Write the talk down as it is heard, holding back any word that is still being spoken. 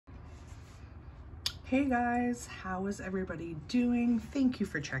Hey guys, how is everybody doing? Thank you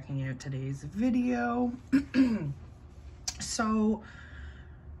for checking out today's video. So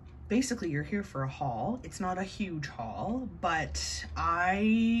basically you're here for a haul. It's not a huge haul, but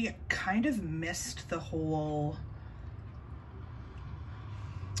I kind of missed the whole,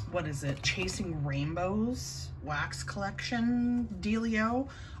 what is it, Chasing Rainbows wax collection dealio.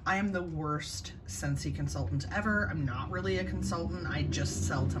 I am the worst Scentsy consultant ever. I'm not really a consultant. I just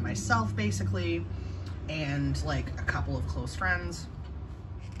sell to myself basically, and like a couple of close friends.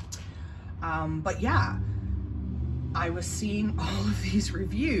 But yeah, I was seeing all of these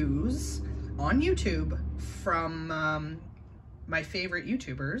reviews on YouTube from my favorite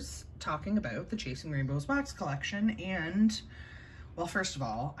YouTubers talking about the Chasing Rainbows wax collection. And well, first of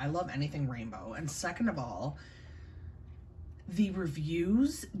all, I love anything rainbow. And second of all, the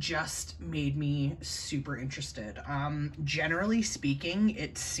reviews just made me super interested. Generally speaking,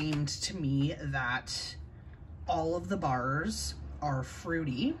 it seemed to me that all of the bars are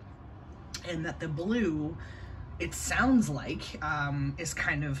fruity and that the blue, it sounds like, is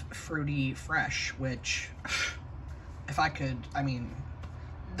kind of fruity fresh, which if I could, I mean,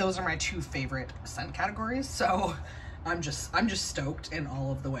 those are my two favorite scent categories. So I'm just stoked in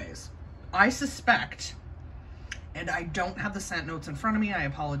all of the ways. I suspect, and I don't have the scent notes in front of me, I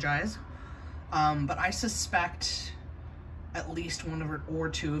apologize, but I suspect at least one or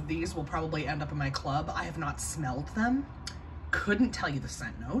two of these will probably end up in my club. I have not smelled them, couldn't tell you the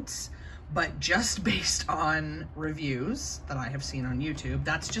scent notes, but just based on reviews that I have seen on YouTube,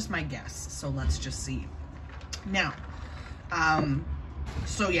 that's just my guess. So let's just see. Now,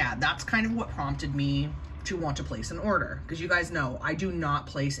 so yeah, that's kind of what prompted me to want to place an order, because you guys know I do not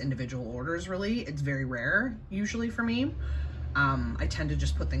place individual orders really. It's very rare usually for me. I tend to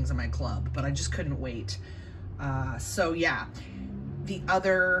just put things in my club, but I just couldn't wait. So yeah, the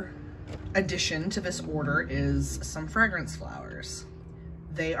other addition to this order is some fragrance flowers.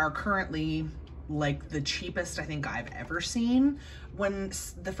 They are currently like the cheapest I think I've ever seen. When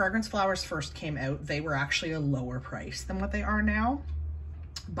the fragrance flowers first came out, they were actually a lower price than what they are now,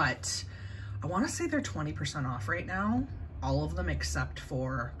 but I want to say they're 20% off right now, all of them except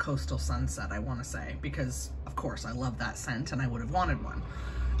for Coastal Sunset, I want to say, because of course I love that scent and I would have wanted one.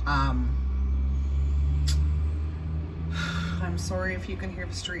 I'm sorry if you can hear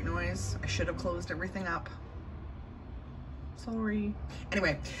the street noise. I should have closed everything up. Sorry.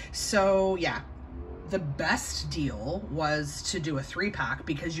 Anyway, so yeah, the best deal was to do a 3-pack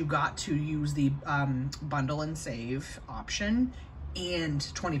because you got to use the bundle and save option and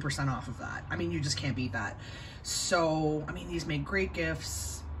 20% off of that. I mean, you just can't beat that. So, I mean, these make great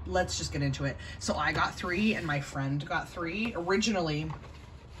gifts. Let's just get into it. So I got 3 and my friend got 3. Originally,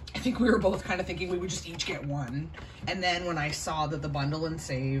 I think we were both kind of thinking we would just each get 1. And then when I saw that the bundle and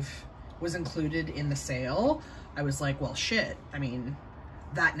save was included in the sale, I was like, well, shit. I mean,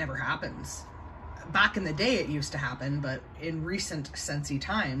 that never happens. Back in the day, it used to happen, but in recent Scentsy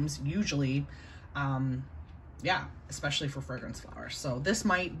times, usually, yeah, especially for fragrance flowers. So this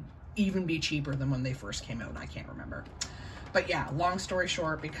might even be cheaper than when they first came out. I can't remember. But yeah, long story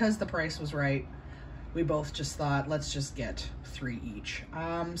short, because the price was right, we both just thought, let's just get 3 each.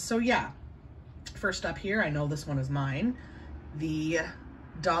 So yeah, first up here, I know this one is mine, the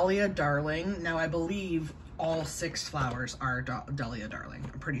Dahlia Darling. Now I believe all 6 flowers are Dahlia Darling.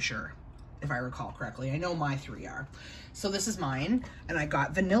 I'm pretty sure, if I recall correctly. I know my 3 are. So this is mine, and I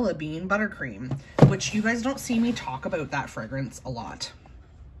got Vanilla Bean Buttercream, which you guys don't see me talk about that fragrance a lot.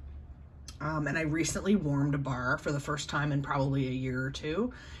 And I recently warmed a bar for the first time in probably a year or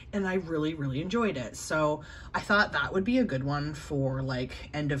 2, and I really, really enjoyed it. So I thought that would be a good one for like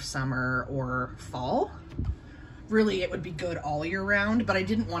end of summer or fall. Really, it would be good all year round, but I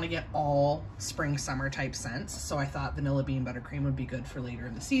didn't want to get all spring, summer type scents. So I thought Vanilla Bean Buttercream would be good for later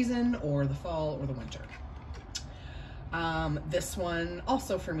in the season or the fall or the winter. This one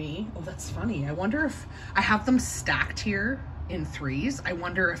also for me, oh, that's funny. I wonder if I have them stacked here in 3s. I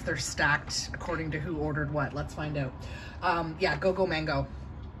wonder if they're stacked according to who ordered what. Let's find out. Yeah, Go Go Mango.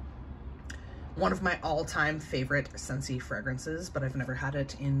 One of my all-time favorite Scentsy fragrances, but I've never had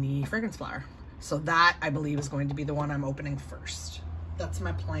it in the fragrance flower. So that, I believe, is going to be the one I'm opening first. That's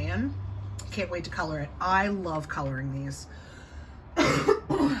my plan. Can't wait to color it. I love coloring these.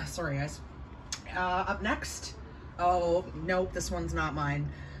 Sorry, guys. Up next, oh, nope, this one's not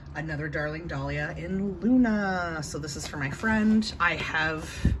mine. Another Darling Dahlia in Luna. So this is for my friend. I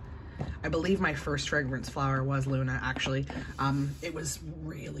believe my first fragrance flower was Luna, actually. It was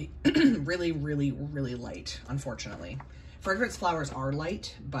really, really light, unfortunately. Fragrance flowers are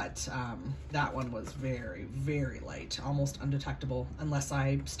light, but that one was very, very light, almost undetectable unless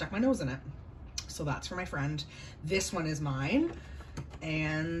I stuck my nose in it. So that's for my friend. This one is mine.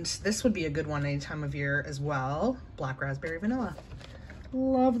 And this would be a good one any time of year as well. Black Raspberry Vanilla.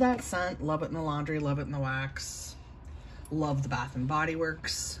 Love that scent. Love it in the laundry. Love it in the wax. Love the Bath and Body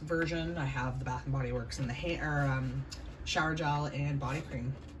Works version. I have the Bath and Body Works in the shower gel and body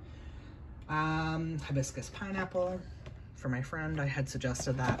cream. Hibiscus Pineapple for my friend. I had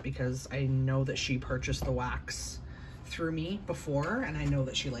suggested that because I know that she purchased the wax through me before, and I know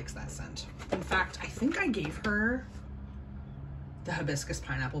that she likes that scent. In fact, I think I gave her the Hibiscus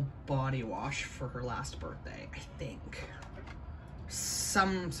Pineapple body wash for her last birthday, I think.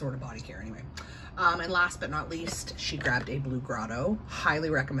 Some sort of body care anyway. And last but not least, she grabbed a Blue Grotto. Highly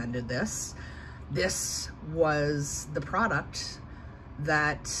recommended this. This was the product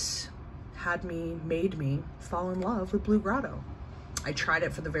that made me fall in love with Blue Grotto. I tried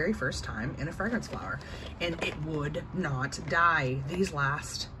it for the very first time in a fragrance flower, and it would not die. These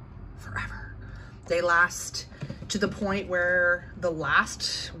last forever. They last to the point where the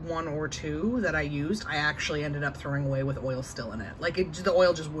last one or two that I used, I actually ended up throwing away with oil still in it. Like the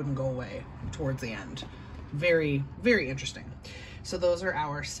oil just wouldn't go away towards the end. Very, very interesting. So those are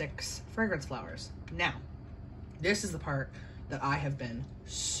our 6 fragrance flowers. Now, this is the part that I have been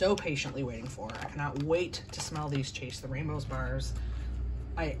so patiently waiting for. I cannot wait to smell these Chase the Rainbows bars.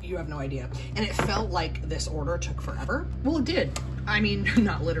 You have no idea. And it felt like this order took forever. Well, it did. I mean,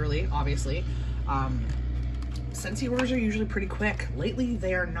 not literally, obviously. Scentsy orders are usually pretty quick. Lately,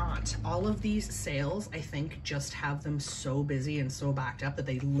 they are not. All of these sales, I think, just have them so busy and so backed up that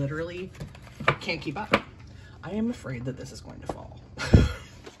they literally can't keep up. I am afraid that this is going to fall.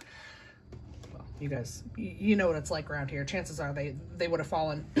 Well, you guys, you know what it's like around here. Chances are they would have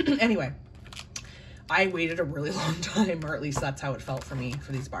fallen. Anyway, I waited a really long time, or at least that's how it felt for me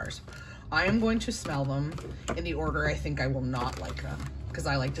for these bars. I am going to smell them in the order I think I will not like them, because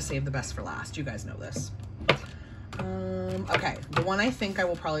I like to save the best for last. You guys know this. Okay, the one I think I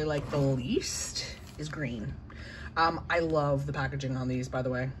will probably like the least is green. I love the packaging on these, by the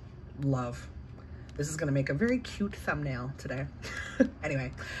way. Love. This is gonna make a very cute thumbnail today.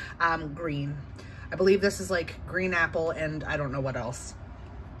 Anyway, green. I believe this is like green apple and I don't know what else.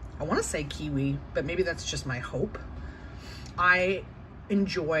 I wanna say kiwi, but maybe that's just my hope. I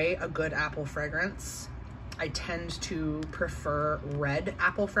enjoy a good apple fragrance. I tend to prefer red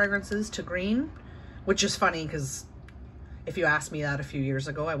apple fragrances to green, which is funny because if you asked me that a few years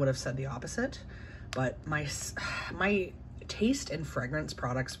ago, I would have said the opposite. But my taste in fragrance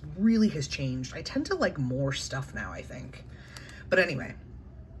products really has changed. I tend to like more stuff now, I think. But anyway,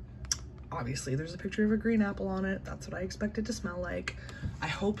 obviously there's a picture of a green apple on it. That's what I expect it to smell like. I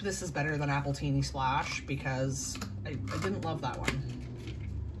hope this is better than Apple Teeny Splash because I didn't love that one.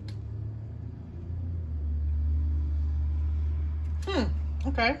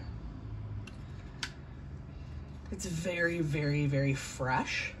 Okay. It's very, very, very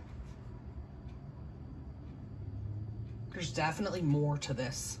fresh. There's definitely more to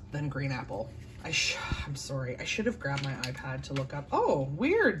this than green apple. I'm sorry. I should have grabbed my iPad to look up. Oh,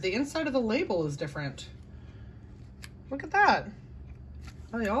 weird. The inside of the label is different. Look at that.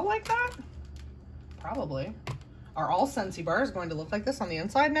 Are they all like that? Probably. Are all Scentsy bars going to look like this on the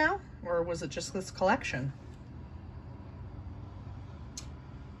inside now? Or was it just this collection?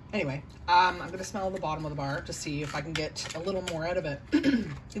 Anyway, I'm gonna smell the bottom of the bar to see if I can get a little more out of it.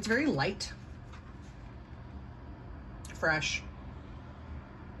 It's very light. Fresh.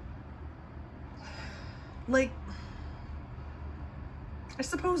 Like, I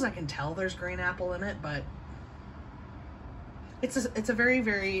suppose I can tell there's green apple in it, but it's a very,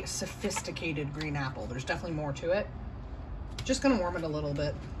 very sophisticated green apple. There's definitely more to it. Just gonna warm it a little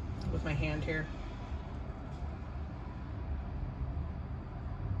bit with my hand here.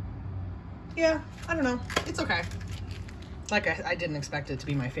 Yeah, I don't know. It's okay. Like I didn't expect it to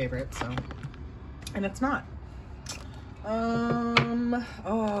be my favorite, so. And it's not. Oh,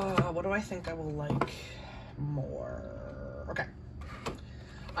 what do I think I will like more? Okay.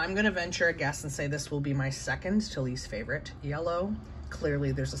 I'm gonna venture a guess and say this will be my second to least favorite. Yellow.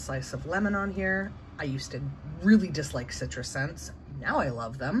 Clearly there's a slice of lemon on here. I used to really dislike citrus scents. Now I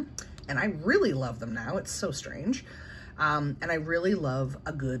love them. And I really love them now. It's so strange. And I really love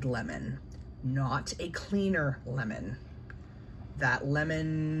a good lemon. Not a cleaner lemon. That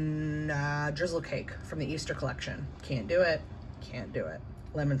lemon drizzle cake from the Easter collection. Can't do it. Can't do it.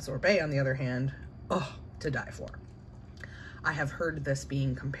 Lemon sorbet, on the other hand, oh, to die for. I have heard this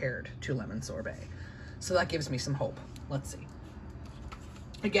being compared to lemon sorbet. So that gives me some hope. Let's see.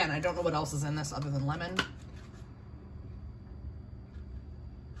 Again, I don't know what else is in this other than lemon.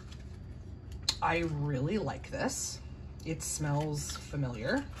 I really like this. It smells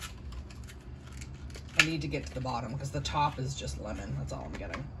familiar. I need to get to the bottom because the top is just lemon. That's all I'm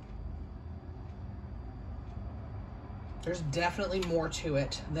getting. There's definitely more to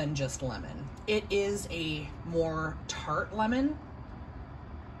it than just lemon. It is a more tart lemon,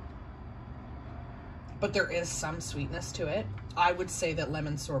 but there is some sweetness to it. I would say that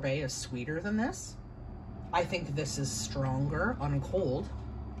lemon sorbet is sweeter than this. I think this is stronger on cold.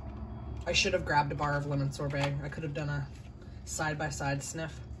 I should have grabbed a bar of lemon sorbet. I could have done a side-by-side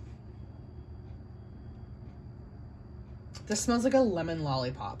sniff. This smells like a lemon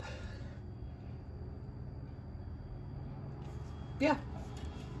lollipop. Yeah,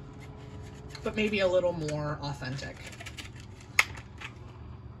 but maybe a little more authentic.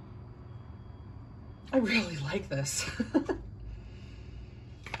 I really like this.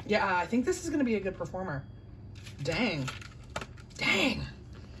 Yeah, I think this is gonna be a good performer. Dang, dang.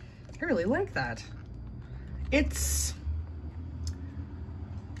 I really like that. It's,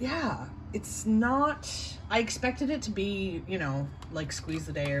 yeah, it's not, I expected it to be, you know, like Squeeze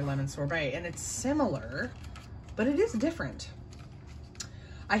the Day or Lemon Sorbet, and it's similar, but it is different.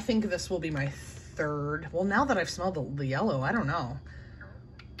 I think this will be my third. Well, now that I've smelled the yellow, I don't know.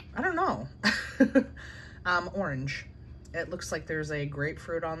 I don't know. Orange. It looks like there's a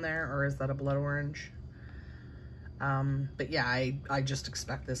grapefruit on there, or is that a blood orange? But yeah, I just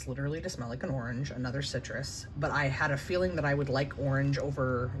expect this literally to smell like an orange, another citrus. But I had a feeling that I would like orange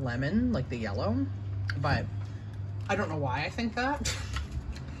over lemon, like the yellow. But I don't know why I think that.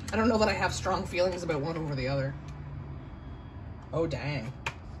 I don't know that I have strong feelings about one over the other. Oh, dang.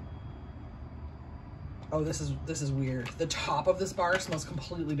 Oh, this is weird. The top of this bar smells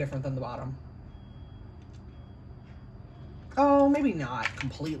completely different than the bottom. Oh, maybe not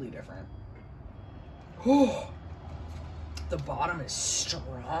completely different. Oh, the bottom is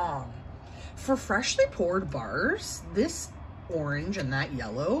strong. For freshly poured bars, this orange and that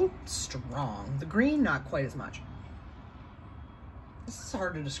yellow, strong. The green, not quite as much. This is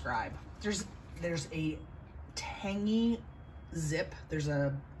hard to describe. There's a tangy zip. There's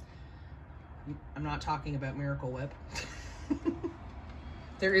a, I'm not talking about Miracle Whip.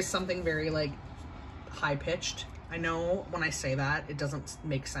 There is something very like high pitched. I know when I say that, it doesn't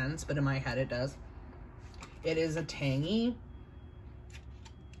make sense, but in my head it does. It is a tangy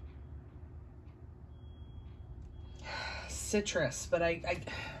citrus, but I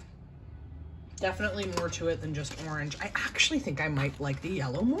definitely more to it than just orange. I actually think I might like the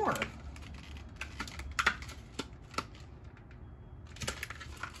yellow more.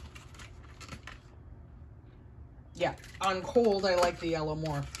 Yeah, on cold, I like the yellow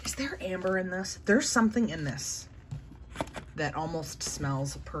more. Is there amber in this? There's something in this that almost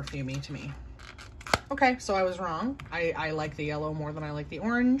smells perfumey to me. Okay, so I was wrong. I like the yellow more than I like the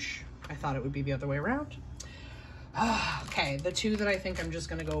orange. I thought it would be the other way around. Okay, the two that I think I'm just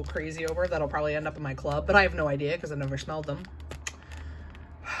gonna go crazy over, that'll probably end up in my club, but I have no idea because I've never smelled them.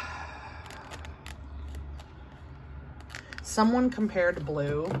 Someone compared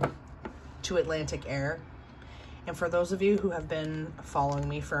blue to Atlantic Air. And for those of you who have been following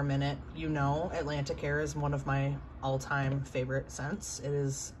me for a minute, you know Atlantic Air is one of my all-time favorite scents. It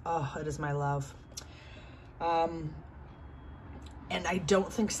is, oh, it is my love. And I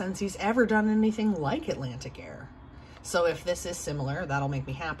don't think Scentsy's ever done anything like Atlantic Air. So if this is similar, that'll make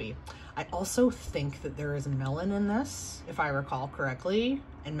me happy. I also think that there is melon in this, if I recall correctly.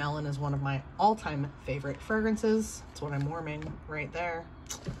 And melon is one of my all-time favorite fragrances. That's what I'm warming right there.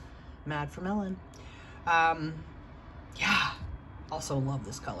 Mad for melon. Yeah, also love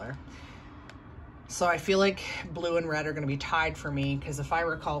this color. So I feel like blue and red are going to be tied for me because if I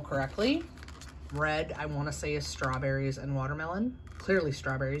recall correctly, red I want to say is strawberries and watermelon. Clearly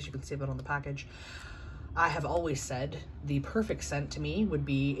strawberries, you can see that on the package. I have always said the perfect scent to me would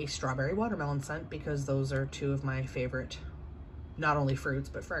be a strawberry watermelon scent because those are two of my favorite, not only fruits,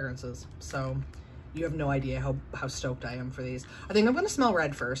 but fragrances. So you have no idea how stoked I am for these. I think I'm going to smell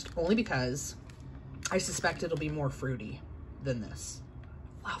red first, only because I suspect it'll be more fruity than this.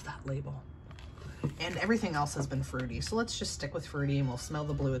 Love that label. And everything else has been fruity. So let's just stick with fruity and we'll smell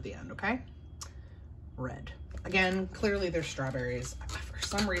the blue at the end, okay? Red. Again, clearly there's strawberries. For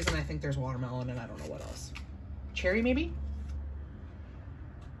some reason, I think there's watermelon and I don't know what else. Cherry, maybe?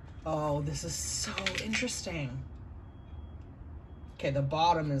 Oh, this is so interesting. Okay, the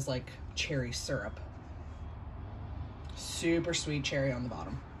bottom is like cherry syrup. Super sweet cherry on the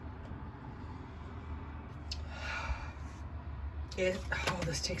bottom. Oh,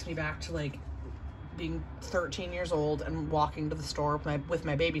 this takes me back to like being 13 years old and walking to the store with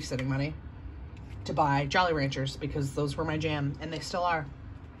my babysitting money to buy Jolly Ranchers because those were my jam and they still are.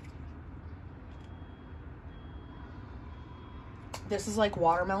 This is like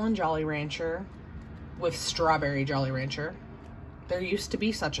watermelon Jolly Rancher with strawberry Jolly Rancher. There used to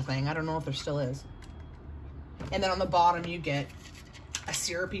be such a thing. I don't know if there still is. And then on the bottom you get a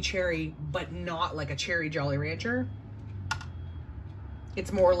syrupy cherry, but not like a cherry Jolly Rancher.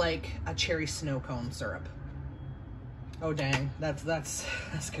 It's more like a cherry snow cone syrup. Oh dang, that's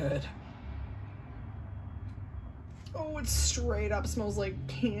good. Oh, it straight up smells like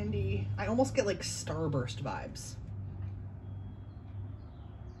candy. I almost get like Starburst vibes.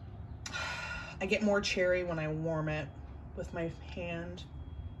 I get more cherry when I warm it with my hand.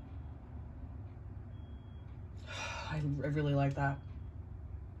 I really like that.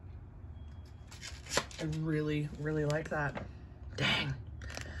 I really, really like that. Dang.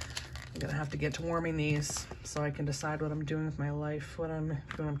 I'm gonna have to get to warming these so I can decide what I'm doing with my life, what I'm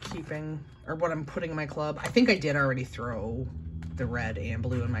keeping, or what I'm putting in my club. I think I did already throw the red and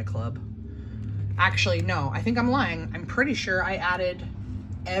blue in my club. Actually, no, I think I'm lying. I'm pretty sure I added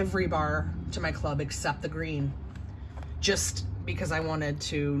every bar to my club except the green, just because I wanted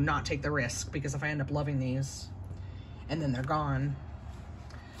to not take the risk, because if I end up loving these and then they're gone,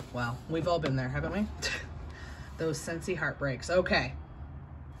 well, we've all been there, haven't we? Those Scentsy heartbreaks. Okay.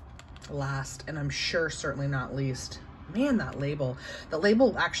 Last, and I'm sure certainly not least, man, that label. The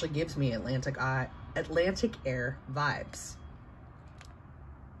label actually gives me Atlantic Air vibes.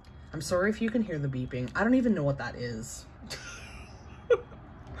 I'm sorry if you can hear the beeping. I don't even know what that is.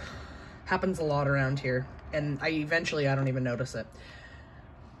 Happens a lot around here, and eventually I don't even notice it.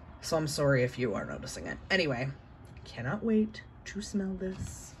 So I'm sorry if you are noticing it. Anyway, cannot wait to smell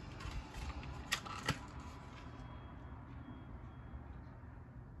this.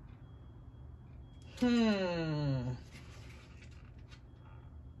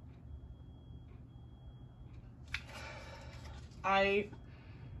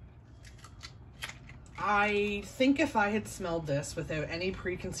 I think if I had smelled this without any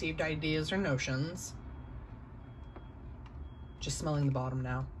preconceived ideas or notions, just smelling the bottom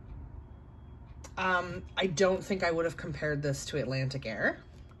now, I don't think I would have compared this to Atlantic Air.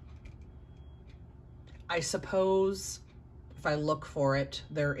 I suppose if I look for it,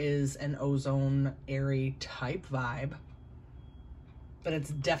 there is an ozone airy type vibe, but it's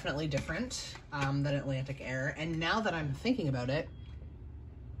definitely different than Atlantic Air. And now that I'm thinking about it,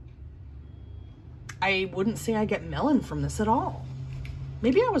 I wouldn't say I get melon from this at all.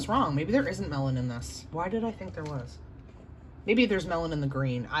 Maybe I was wrong. Maybe there isn't melon in this. Why did I think there was? Maybe there's melon in the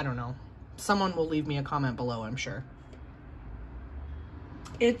green. I don't know. Someone will leave me a comment below, I'm sure.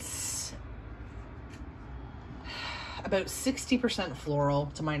 It's about 60% floral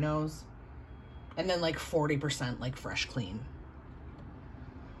to my nose, and then like 40% like fresh clean.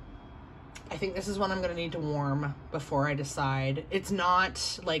 I think this is one I'm gonna need to warm before I decide. It's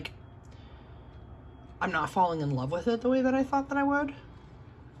not like, I'm not falling in love with it the way that I thought that I would.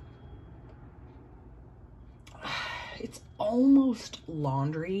 It's almost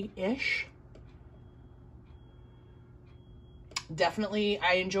laundry-ish. Definitely,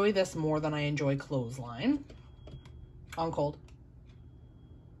 I enjoy this more than I enjoy Clothesline on cold.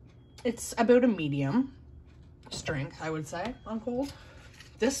 It's about a medium strength, I would say, on cold.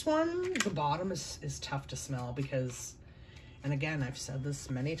 This one, the bottom is tough to smell because, and again, I've said this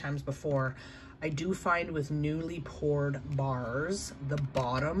many times before, I do find with newly poured bars, the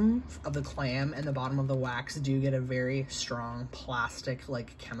bottom of the clam and the bottom of the wax do get a very strong plastic,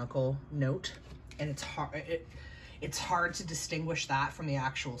 like chemical note, and it's hard to distinguish that from the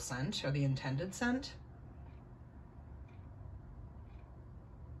actual scent or the intended scent.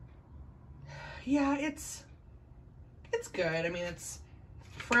 Yeah, it's good. I mean, it's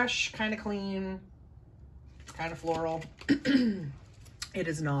fresh, kind of clean, kind of floral. It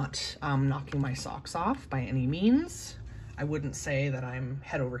is not knocking my socks off by any means. I wouldn't say that I'm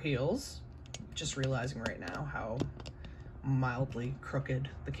head over heels. Just realizing right now how mildly crooked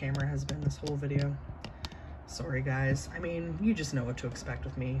the camera has been this whole video. Sorry guys. I mean, you just know what to expect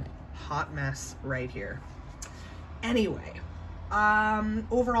with me. Hot mess right here. Anyway,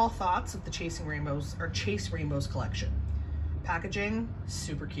 overall thoughts of the Chasing Rainbows or Chase Rainbows collection. Packaging,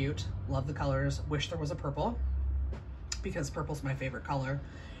 super cute. Love the colors. Wish there was a purple, because purple's my favorite color,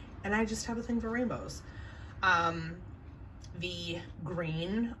 and I just have a thing for rainbows. The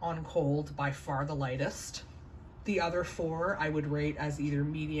green on cold, by far the lightest. The other four I would rate as either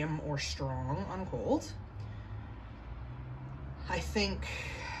medium or strong on cold. I think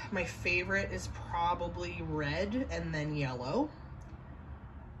my favorite is probably red and then yellow,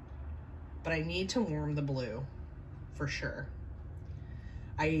 but I need to warm the blue for sure.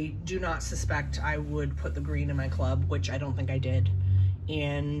 I do not suspect I would put the green in my club, which I don't think I did.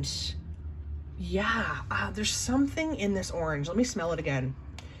 And yeah, there's something in this orange. Let me smell it again.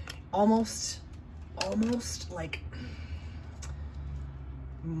 Almost almost like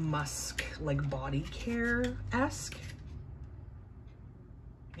musk, like body care-esque.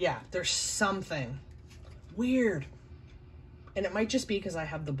 Yeah, there's something weird. And it might just be because I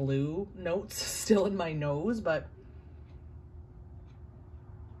have the blue notes still in my nose, but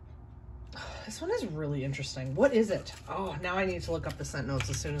this one is really interesting. What is it? Oh, now I need to look up the scent notes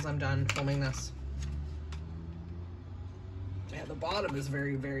as soon as I'm done filming this. Yeah, the bottom is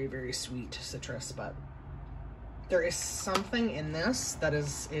very, very, very sweet citrus, but there is something in this that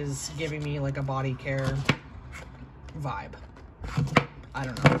is giving me like a body care vibe. I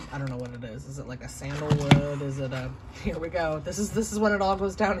don't know. I don't know what it is. Is it like a sandalwood? Is it a, here we go. This is when it all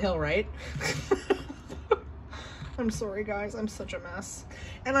goes downhill, right? I'm sorry guys, I'm such a mess.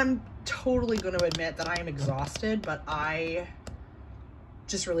 And I'm totally going to admit that I am exhausted, but I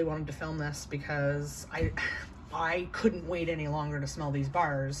just really wanted to film this because I couldn't wait any longer to smell these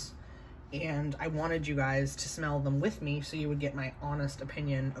bars, and I wanted you guys to smell them with me so you would get my honest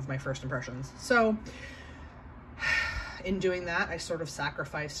opinion of my first impressions. So in doing that, I sort of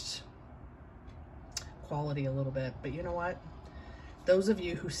sacrificed quality a little bit, but you know what? Those of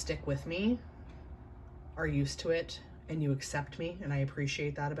you who stick with me are used to it and you accept me, and I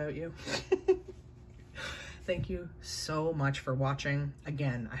appreciate that about you. Thank you so much for watching.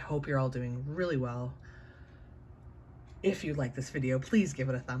 Again, I hope you're all doing really well. If you like this video, please give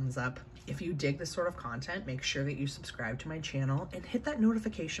it a thumbs up. If you dig this sort of content, make sure that you subscribe to my channel and hit that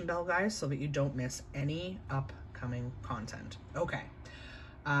notification bell, guys, so that you don't miss any upcoming content. Okay,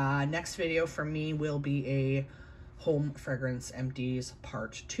 next video from me will be a home fragrance empties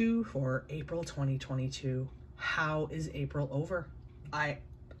part 2 for April 2022. How is April over? I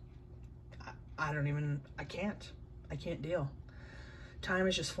can't deal. Time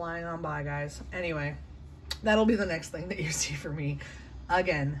is just flying on by, guys. Anyway, that'll be the next thing that you see from me.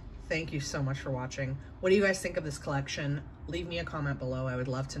 Again, thank you so much for watching. What do you guys think of this collection? Leave me a comment below. I would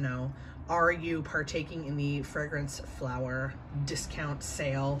love to know. Are you partaking in the Fragrance Flower discount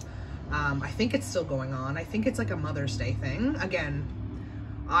sale? I think it's still going on. I think it's like a Mother's Day thing. Again,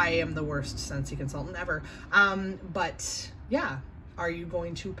 I am the worst Scentsy consultant ever. But yeah, are you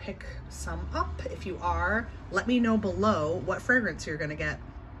going to pick some up? If you are, let me know below what fragrance you're gonna get.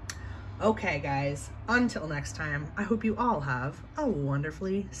 Okay guys, until next time, I hope you all have a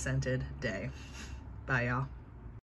wonderfully scented day. Bye y'all.